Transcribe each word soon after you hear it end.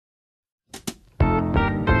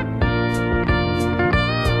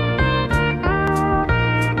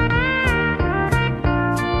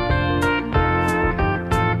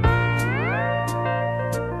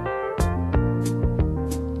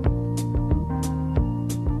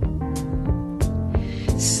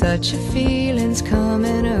Such a feeling's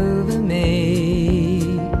coming over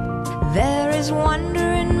me. There is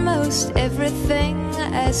wonder in most everything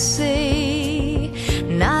I see.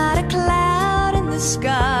 Not a cloud in the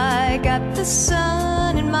sky, got the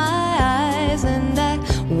sun in my eyes, and I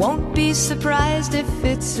won't be surprised if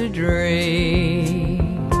it's a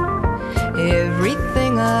dream.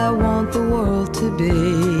 Everything I want the world to be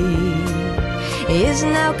is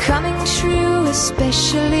now coming true,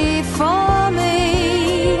 especially for me.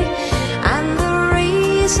 And the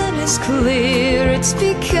reason is clear, it's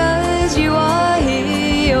because you are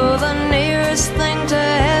here. You're the nearest thing to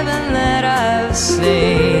heaven that I've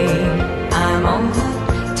seen. I'm on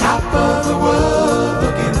the top of the world,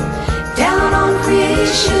 looking down on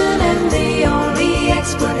creation, and the only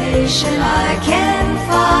explanation I can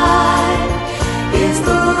find is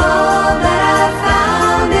the love that I've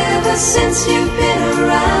found ever since you've been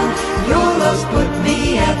around. Your love's put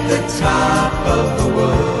me at the top of the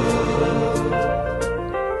world.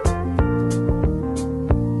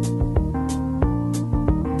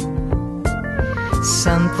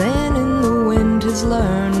 Something in the wind has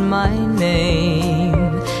learned my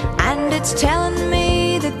name, and it's telling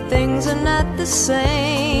me that things are not the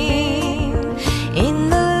same. In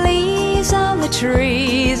the leaves on the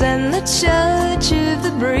trees and the touch of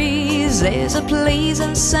the breeze, there's a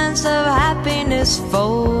pleasing sense of happiness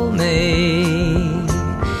for me.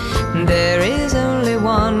 There is only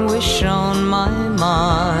one wish on my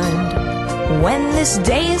mind. When this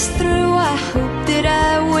day is through, I hope that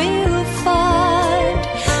I will find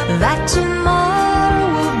that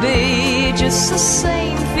tomorrow will be just the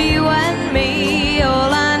same for you and me.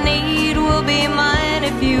 All I need will be mine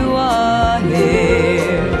if you are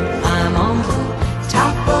here. I'm on the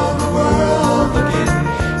top of the world, looking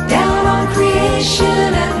down on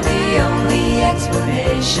creation, and the only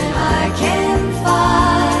explanation I can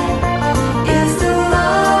find is the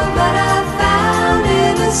love that I've found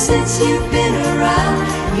ever since you've been around.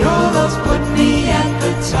 Your love's put me at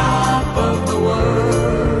the top of the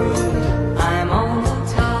world. I'm on the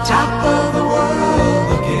top of the world,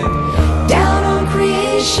 looking down on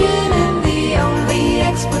creation, and the only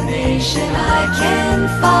explanation I can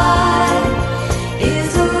find is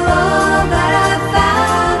the love that I've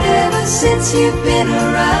found ever since you've been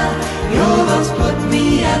around. Your love's put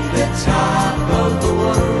me at the top